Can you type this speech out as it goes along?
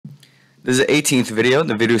This is the 18th video in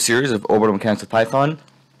the video series of Orbital Mechanics with Python.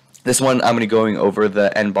 This one I'm going to be going over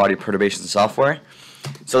the n-body perturbation software.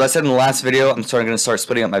 So as I said in the last video, I'm going to start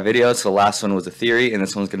splitting up my videos. So the last one was a theory, and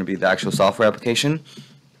this one's going to be the actual software application.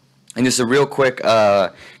 And just a real quick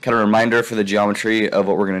kind of reminder for the geometry of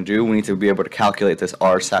what we're going to do. We need to be able to calculate this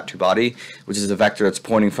r-sat2 body, which is a vector that's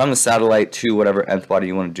pointing from the satellite to whatever nth body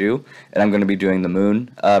you want to do. And I'm going to be doing the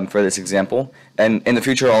moon for this example. And in the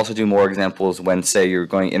future, I'll also do more examples when, say, you're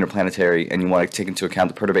going interplanetary and you want to take into account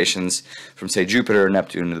the perturbations from, say, Jupiter or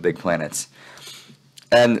Neptune to the big planets.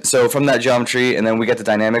 And so from that geometry, and then we get the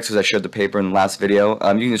dynamics, as I showed the paper in the last video. You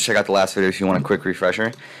can just check out the last video if you want a quick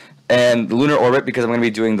refresher. And the lunar orbit, because I'm going to be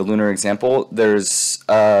doing the lunar example, there's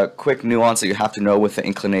a quick nuance that you have to know with the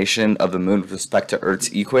inclination of the moon with respect to Earth's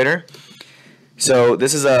equator. So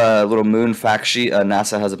this is a little moon fact sheet.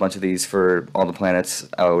 NASA has a bunch of these for all the planets,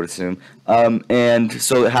 I would assume. And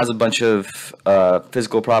so it has a bunch of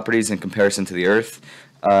physical properties in comparison to the Earth.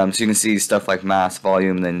 So you can see stuff like mass,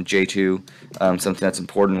 volume, then J2, something that's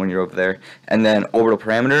important when you're over there. And then orbital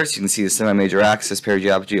parameters, you can see the semi-major axis,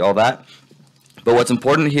 perigeometry, all that. But what's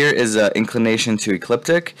important here is inclination to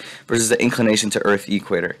ecliptic versus the inclination to Earth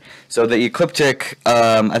equator. So the ecliptic,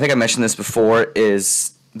 I think I mentioned this before,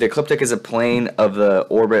 is the ecliptic is a plane of the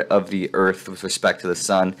orbit of the Earth with respect to the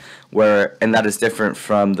Sun, and that is different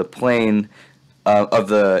from the plane of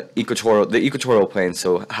the equatorial plane,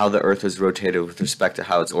 so how the Earth is rotated with respect to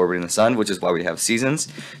how it's orbiting the Sun, which is why we have seasons.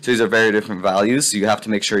 So these are very different values, so you have to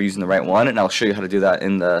make sure you're using the right one, and I'll show you how to do that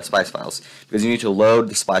in the SPICE files, because you need to load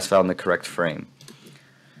the SPICE file in the correct frame.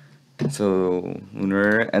 So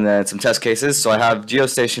lunar, and then some test cases. So I have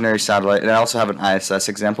geostationary satellite, and I also have an ISS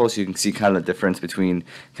example, so you can see kind of the difference between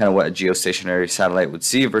kind of what a geostationary satellite would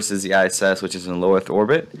see versus the ISS, which is in low Earth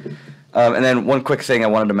orbit. And then one quick thing I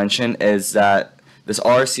wanted to mention is that this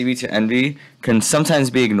R, CB to NB can sometimes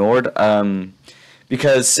be ignored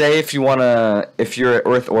because, say, if you're at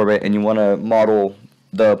Earth orbit and you want to model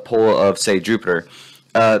the pole of, say, Jupiter,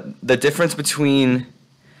 the difference between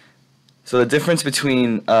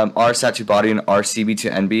r-sat2 body and r-CB to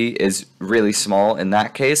NB is really small in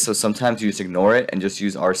that case, so sometimes you just ignore it and just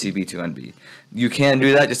use r-CB to NB. You can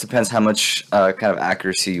do that, just depends how much kind of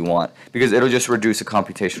accuracy you want, because it'll just reduce a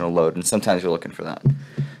computational load, and sometimes you're looking for that.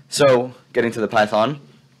 So, getting to the Python,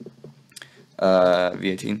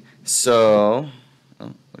 V18. So,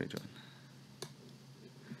 what are you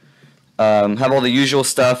doing? Have all the usual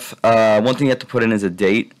stuff. One thing you have to put in is a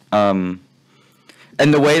date. And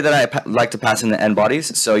the way that I like to pass in the n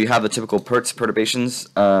bodies, so you have the typical perturbations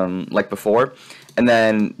like before, and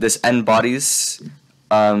then this n bodies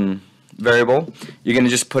variable, you're going to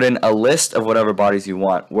just put in a list of whatever bodies you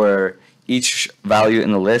want, where each value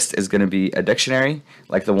in the list is going to be a dictionary,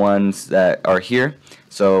 like the ones that are here.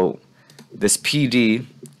 So this PD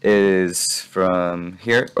is from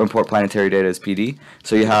here, import planetary data is PD.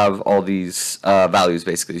 So you have all these values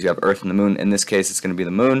basically. You have Earth and the Moon. In this case, it's going to be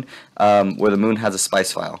the Moon, where the Moon has a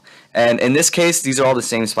SPICE file. And in this case, these are all the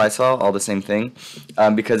same SPICE file, all the same thing,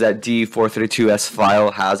 because that D432S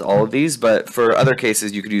file has all of these. But for other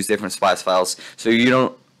cases, you could use different SPICE files. So you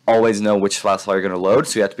don't always know which SPICE file you're going to load,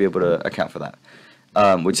 so you have to be able to account for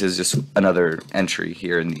that, which is just another entry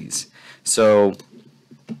here in these. So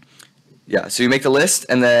yeah, so you make the list,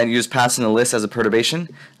 and then you just pass in the list as a perturbation.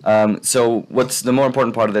 So what's the more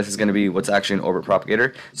important part of this is going to be what's actually an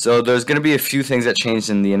OrbitPropagator. So there's going to be a few things that changed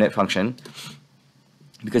in the init function,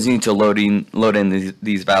 because you need to load in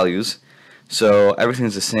these values. So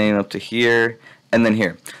everything's the same up to here, and then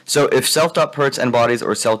here. So if self.perts n-bodies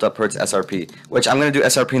or self.perts SRP, which I'm going to do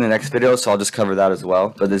SRP in the next video, so I'll just cover that as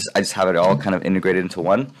well, but I just have it all kind of integrated into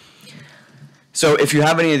one. So if you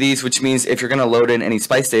have any of these, which means if you're going to load in any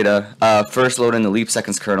SPICE data, first load in the leap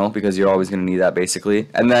seconds kernel, because you're always going to need that basically,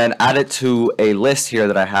 and then add it to a list here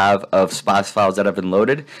that I have of SPICE files that have been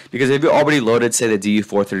loaded, because if you already loaded, say, the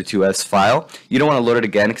DU432S file, you don't want to load it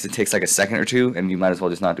again because it takes like a second or two, and you might as well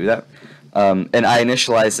just not do that. And I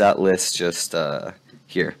initialize that list just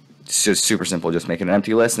here. It's just super simple, just make it an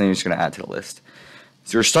empty list, and then you're just going to add to the list.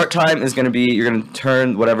 So your start time is going to be, you're going to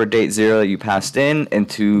turn whatever date 0 that you passed in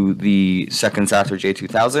into the seconds after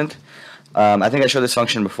J2000. I think I showed this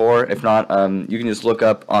function before. If not, you can just look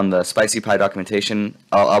up on the spiceypy documentation.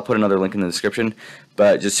 I'll put another link in the description,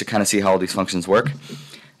 but just to kind of see how all these functions work.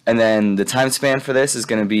 And then the time span for this is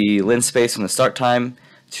going to be lin space from the start time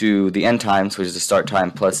to the end times, which is the start time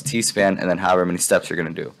plus t span, and then however many steps you're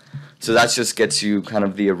going to do. So that just gets you kind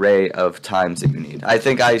of the array of times that you need. I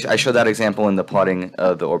think I showed that example in the plotting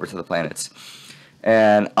of the orbits of the planets.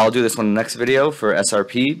 And I'll do this one in the next video for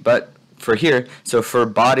SRP, but for here, so for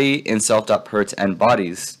body in self.perts and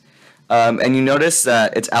bodies, And you notice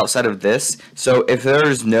that it's outside of this. So if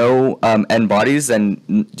there's no n bodies,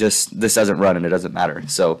 then just this doesn't run and it doesn't matter.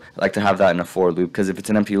 So I like to have that in a for loop, because if it's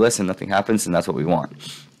an empty list and nothing happens, then that's what we want.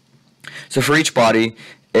 So for each body,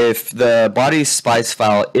 if the body's spice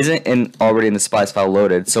file isn't already in the spice file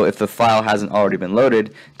loaded, so if the file hasn't already been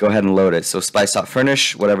loaded, go ahead and load it. So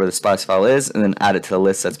spice.furnish, whatever the spice file is, and then add it to the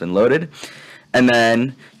list that's been loaded. And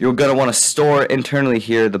then you're going to want to store internally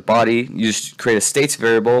here the body. You just create a states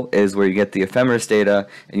variable is where you get the ephemeris data,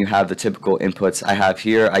 and you have the typical inputs I have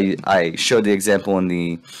here. I showed the example in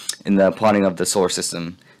the plotting of the solar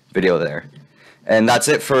system video there. And that's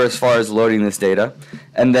it for as far as loading this data.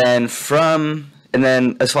 And then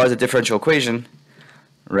as far as the differential equation,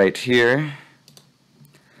 right here,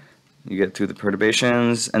 you get through the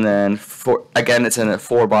perturbations, and then again it's in a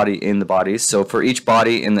for body in the bodies. So for each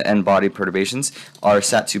body in the n body perturbations are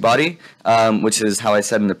sat2 body, which is how I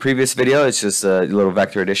said in the previous video. It's just a little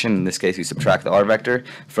vector addition. In this case, you subtract the r vector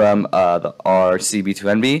from the r cb to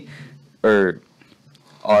nb, or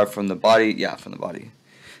r from the body, yeah, from the body,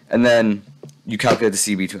 and then you calculate the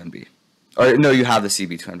cb to nb. Or no, you have the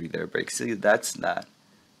cb to nb there. Break. See, that's that.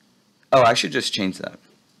 Oh, I should just change that.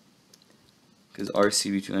 Because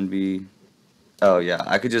RCB to NB, oh yeah,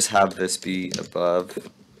 I could just have this be above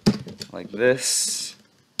like this,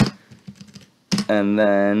 and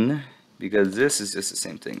then because this is just the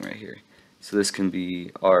same thing right here, so this can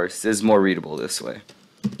be this is more readable this way,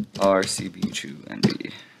 RCB to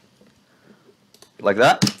NB, like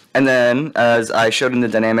that. And then, as I showed in the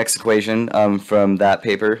dynamics equation from that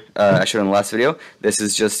paper I showed in the last video, this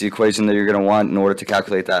is just the equation that you're going to want in order to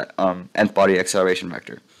calculate that nth body acceleration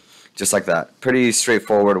vector. Just like that. Pretty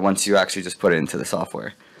straightforward once you actually just put it into the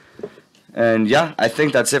software. And yeah, I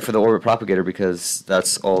think that's it for the OrbitPropagator, because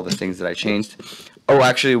that's all the things that I changed. Oh,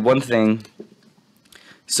 actually, one thing.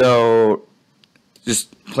 So,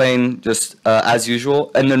 just plain, just as usual.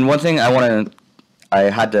 And then one thing I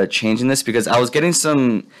had to change in this, because I was getting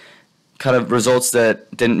some kind of results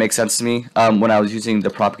that didn't make sense to me when I was using the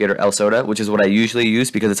propagator LSODA, which is what I usually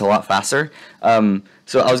use because it's a lot faster.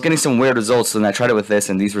 So I was getting some weird results, and I tried it with this,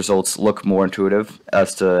 and these results look more intuitive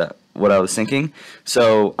as to what I was thinking.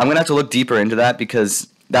 So I'm going to have to look deeper into that, because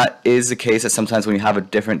that is the case that sometimes when you have a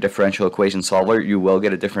different differential equation solver, you will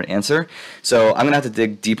get a different answer. So I'm going to have to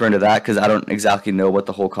dig deeper into that, because I don't exactly know what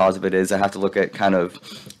the whole cause of it is. I have to look at kind of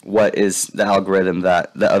what is the algorithm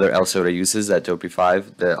that the other LSODA uses, that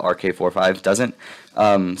DOPRI5, the RK45 doesn't.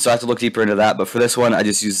 So I have to look deeper into that. But for this one, I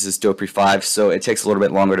just use this DOPRI5, so it takes a little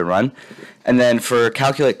bit longer to run. And then for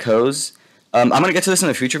calculate COES, I'm going to get to this in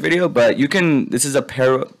a future video, but this is a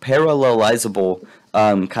parallelizable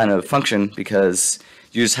kind of function, because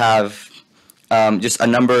you just have just a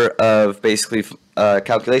number of basically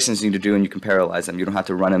calculations you need to do, and you can parallelize them. You don't have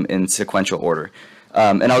to run them in sequential order.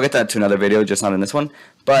 And I'll get that to another video, just not in this one.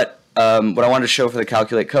 But what I wanted to show for the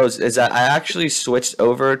calculate COES is that I actually switched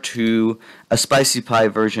over to a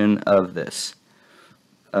spiceypy version of this.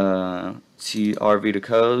 See RV to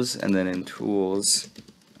COES, and then in tools,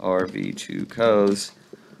 RV to COES,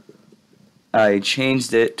 I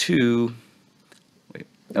changed it to, wait,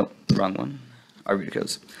 no, wrong one. RV to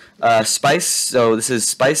COES. Spice, so this is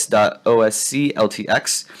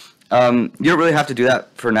spice.oscltx. You don't really have to do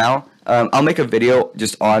that for now. I'll make a video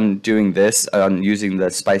just on doing this, on using the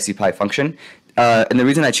spiceypy function. And the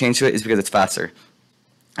reason I changed to it is because it's faster.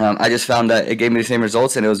 I just found that it gave me the same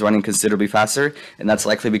results, and it was running considerably faster, and that's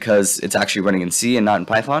likely because it's actually running in C and not in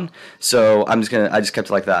Python. So I just kept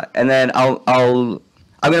it like that. And then I'm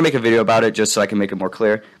gonna make a video about it just so I can make it more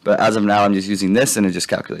clear. But as of now, I'm just using this, and it just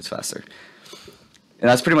calculates faster. And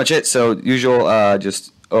that's pretty much it. So usual,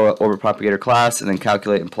 just OrbitPropagator class, and then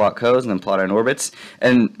calculate and plot COES, and then plot in orbits.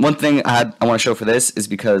 And one thing I want to show for this is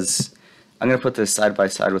because I'm going to put this side by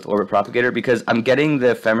side with OrbitPropagator, because I'm getting the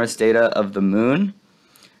ephemeris data of the moon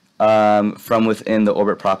from within the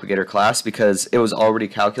OrbitPropagator class, because it was already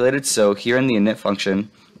calculated. So here in the init function,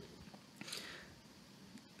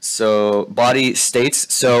 so body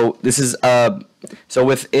states, so this is so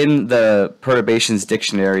within the perturbations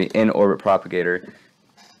dictionary in OrbitPropagator,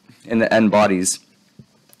 in the n bodies,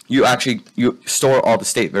 you store all the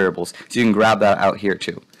state variables, so you can grab that out here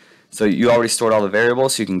too. So you already stored all the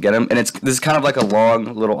variables, so you can get them, and this is kind of like a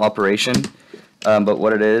long little operation, but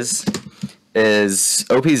what it is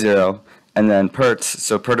op0 and then perts,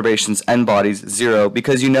 so perturbations n bodies 0,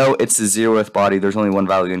 because you know it's the 0th body. There's only one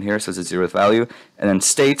value in here, so it's a 0th value, and then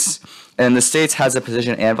states, and the states has a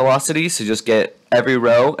position and velocity, so just get every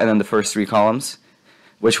row and then the first 3 columns,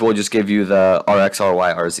 which will just give you the Rx,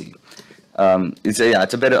 Ry, Rz. It's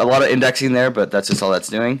a lot of indexing there, but that's just all that's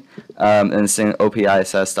doing. And saying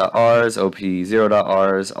OPISS.rs,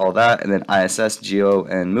 OP0.rs, all that, and then ISS, Geo,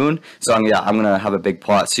 and Moon. So I'm gonna have a big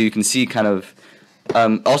plot so you can see kind of.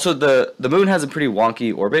 Also, the Moon has a pretty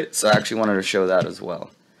wonky orbit, so I actually wanted to show that as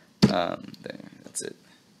well. There, that's it.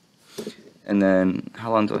 And then,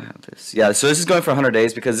 how long do I have this? Yeah, so this is going for 100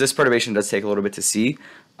 days because this perturbation does take a little bit to see.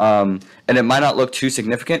 And it might not look too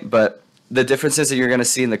significant, but the differences that you're going to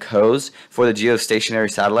see in the codes for the geostationary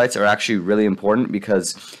satellites are actually really important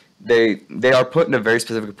because they are put in a very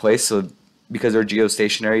specific place. So because they're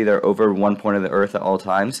geostationary, they're over one point of the Earth at all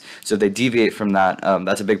times. So if they deviate from that,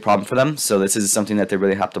 that's a big problem for them. So this is something that they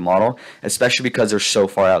really have to model, especially because they're so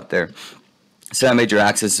far out there. So that major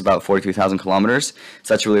axis is about 42,000 kilometers.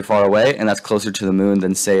 So that's really far away, and that's closer to the Moon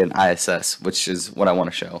than, say, an ISS, which is what I want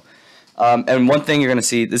to show. And one thing you're going to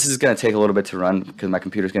see, this is going to take a little bit to run because my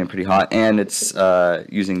computer's getting pretty hot, and it's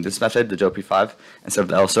using this method, the JOP5, instead of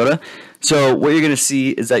the LSOTA. So what you're going to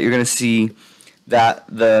see is that you're going to see that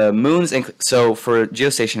the Moon's, so for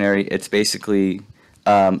geostationary, it's basically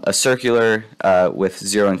a circular with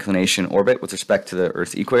zero inclination orbit with respect to the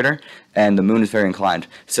Earth's equator, and the Moon is very inclined.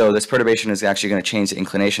 So this perturbation is actually going to change the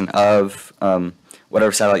inclination of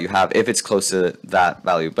whatever satellite you have if it's close to that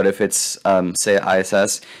value. But if it's, say,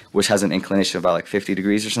 ISS, which has an inclination of about like 50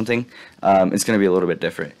 degrees or something, it's going to be a little bit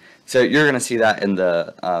different. So you're going to see that in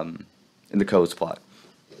the codes plot.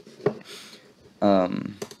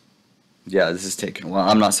 Yeah, this is taking a while.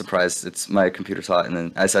 I'm not surprised. It's my computer's hot, and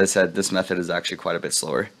then, as I said, this method is actually quite a bit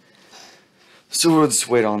slower. So we'll just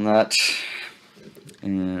wait on that.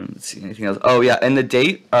 And let's see, anything else? Oh, yeah, and the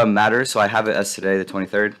date matters, so I have it as today, the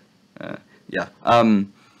 23rd. Yeah.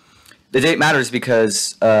 The date matters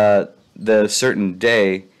because the certain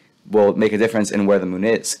day will make a difference in where the Moon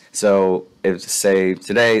is. So if, say,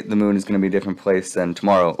 today the Moon is going to be a different place than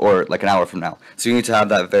tomorrow or like an hour from now. So you need to have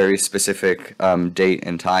that very specific date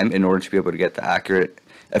and time in order to be able to get the accurate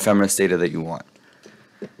ephemeris data that you want.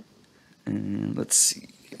 And let's see,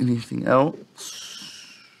 anything else?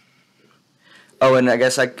 Oh, and I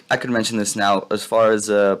guess I could mention this now as far as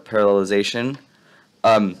parallelization.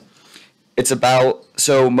 It's about,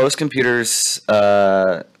 so most computers,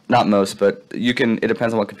 not most, but you can, it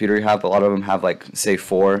depends on what computer you have, but a lot of them have like, say,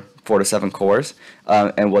 four to 7 cores,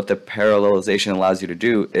 and what the parallelization allows you to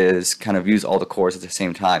do is kind of use all the cores at the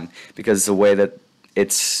same time, because the way that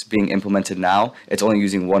it's being implemented now, it's only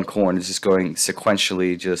using one core, and it's just going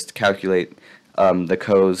sequentially, just calculate the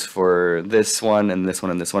codes for this one and this one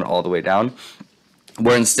and this one all the way down,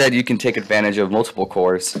 where instead you can take advantage of multiple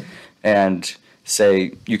cores and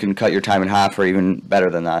say you can cut your time in half or even better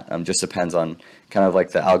than that. Just depends on kind of like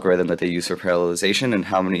the algorithm that they use for parallelization and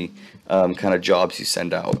how many kind of jobs you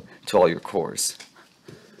send out to all your cores.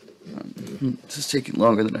 This is taking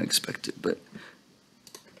longer than I expected, but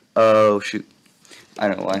oh shoot, I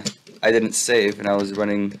don't know why. I didn't save, and I was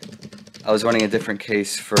running a different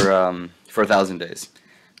case for 1,000 days,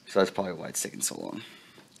 so that's probably why it's taking so long.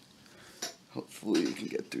 Hopefully we can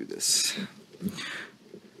get through this.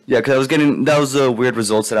 Yeah, because that was the weird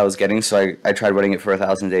results that I was getting, so I tried running it for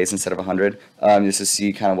 1,000 days instead of 100, just to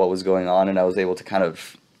see kind of what was going on, and I was able to kind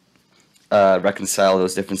of reconcile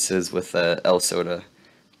those differences with the LSOTA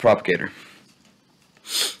propagator.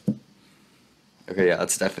 Okay, yeah,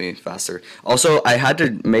 that's definitely faster. Also, I had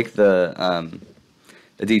to make the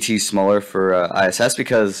DT smaller for ISS,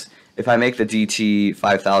 because if I make the DT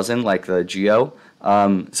 5000, like the Geo,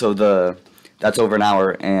 so that's over an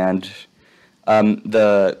hour, and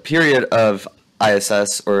the period of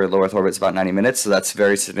ISS, or low Earth orbit, is about 90 minutes, so that's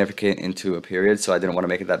very significant into a period, so I didn't want to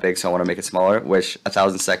make it that big, so I want to make it smaller, which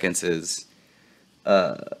 1,000 seconds is,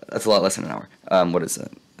 that's a lot less than an hour. What is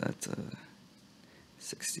that? That's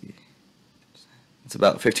 60, it's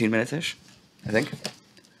about 15 minutes-ish, I think.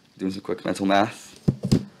 Doing some quick mental math.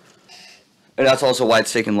 And that's also why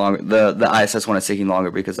it's taking longer, the ISS one is taking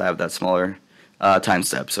longer, because I have that smaller time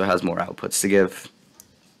step, so it has more outputs to give.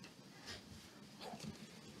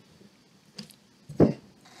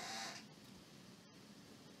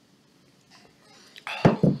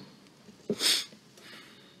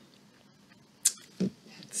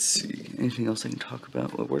 Anything else I can talk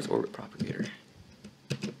about? Well, where's OrbitPropagator?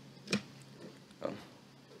 Oh.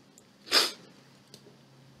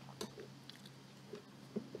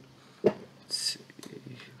 Let's see.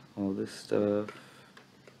 All this stuff.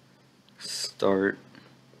 Start.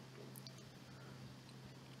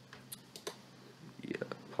 Yeah,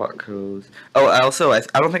 plot codes. Oh, I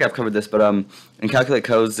don't think I've covered this, but in calculate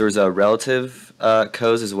codes, there's a relative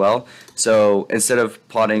codes as well. So instead of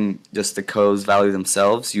plotting just the codes value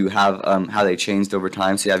themselves, you have how they changed over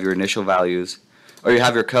time. So you have your initial values, or you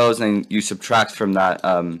have your codes and then you subtract from that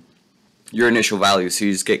your initial value, so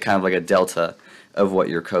you just get kind of like a delta of what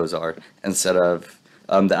your codes are instead of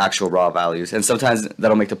the actual raw values. And sometimes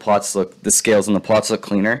that'll make the scales on the plots look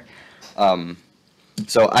cleaner.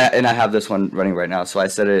 So I have this one running right now, so I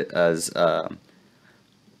set it as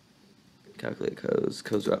calculate codes.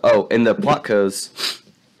 Oh, in the plot codes,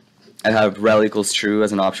 I have rel equals true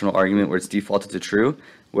as an optional argument where it's defaulted to true,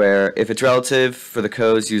 where if it's relative for the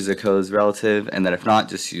codes, use the codes relative, and then if not,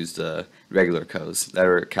 just use the regular codes that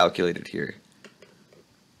are calculated here.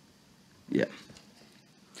 Yeah.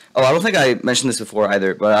 Oh, I don't think I mentioned this before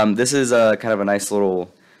either, but this is kind of a nice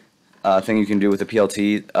little thing you can do with the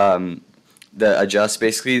PLT. The adjust,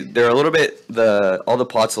 basically, they're a little bit, all the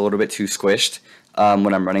plots are a little bit too squished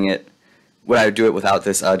when I'm running it, when I do it without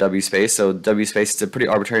this W space. So W space is a pretty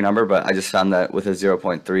arbitrary number, but I just found that with a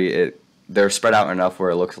 0.3, they're spread out enough where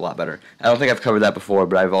it looks a lot better. I don't think I've covered that before,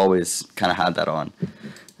 but I've always kind of had that on.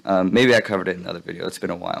 Maybe I covered it in another video. It's been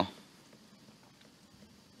a while.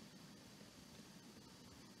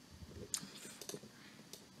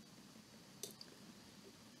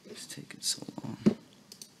 It's taking so long.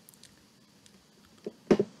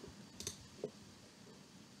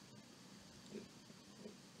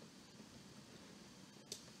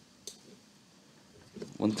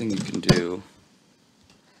 One thing you can do,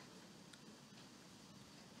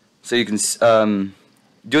 so you can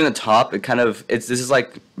doing the top, this is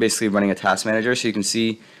like basically running a task manager, so you can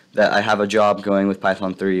see that I have a job going with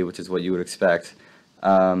Python 3, which is what you would expect.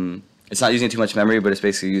 It's not using too much memory, but it's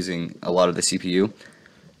basically using a lot of the CPU.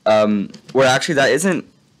 Where actually that isn't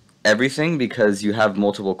everything, because you have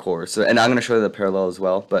multiple cores. So, and I'm going to show you the parallel as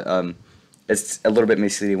well, but it's a little bit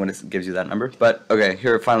misleading when it gives you that number. But okay,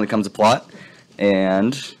 here finally comes a plot,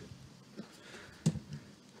 and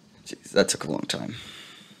geez, that took a long time.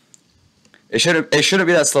 It shouldn't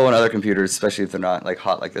be that slow on other computers, especially if they're not like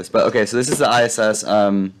hot like this. But okay, so this is the ISS.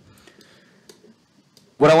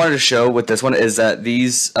 What I wanted to show with this one is that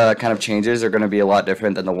these kind of changes are going to be a lot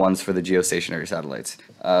different than the ones for the geostationary satellites.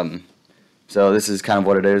 So this is kind of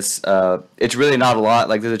what it is. It's really not a lot.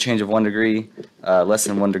 Like there's a change of 1 degree, less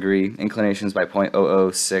than 1 degree, inclinations by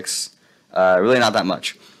 0.006. Really not that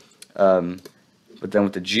much. But then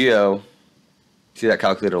with the geo, see that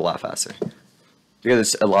calculated a lot faster.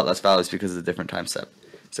 Because it's a lot less values because of the different time step.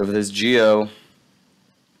 So for this geo,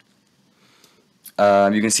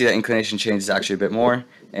 you can see that inclination changes actually a bit more,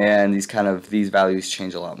 and these values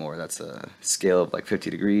change a lot more. That's a scale of like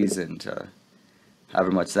 50 degrees and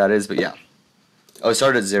however much that is, but yeah. Oh, it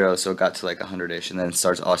started at 0, so it got to like 100-ish, and then it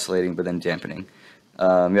starts oscillating, but then dampening.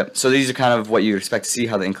 Yep. So these are kind of what you expect to see,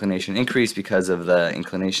 how the inclination increased because of the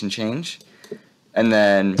inclination change. And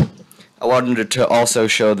then I wanted to also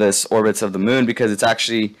show this orbits of the moon, because it's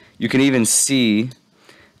actually, you can even see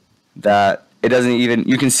that it doesn't even,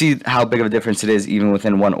 you can see how big of a difference it is even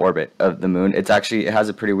within one orbit of the moon. It has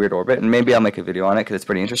a pretty weird orbit, and maybe I'll make a video on it because it's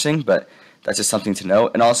pretty interesting, but that's just something to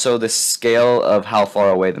note. And also the scale of how far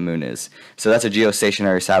away the moon is. So that's a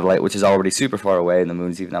geostationary satellite, which is already super far away, and the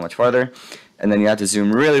moon's even that much farther. And then you have to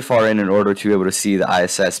zoom really far in order to be able to see the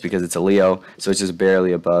ISS, because it's a LEO, so it's just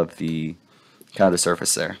barely above the kind of the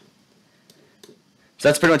surface there. So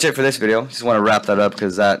that's pretty much it for this video. Just want to wrap that up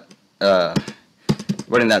because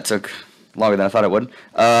running that took longer than I thought it would.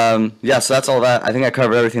 Yeah, so that's all that. I think I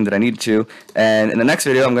covered everything that I needed to. And in the next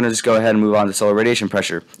video, I'm going to just go ahead and move on to solar radiation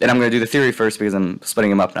pressure. And I'm going to do the theory first because I'm splitting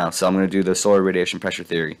them up now. So I'm going to do the solar radiation pressure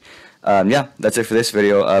theory. Yeah, that's it for this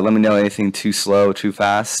video. Let me know anything too slow, too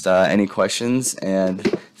fast, any questions, and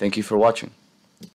thank you for watching.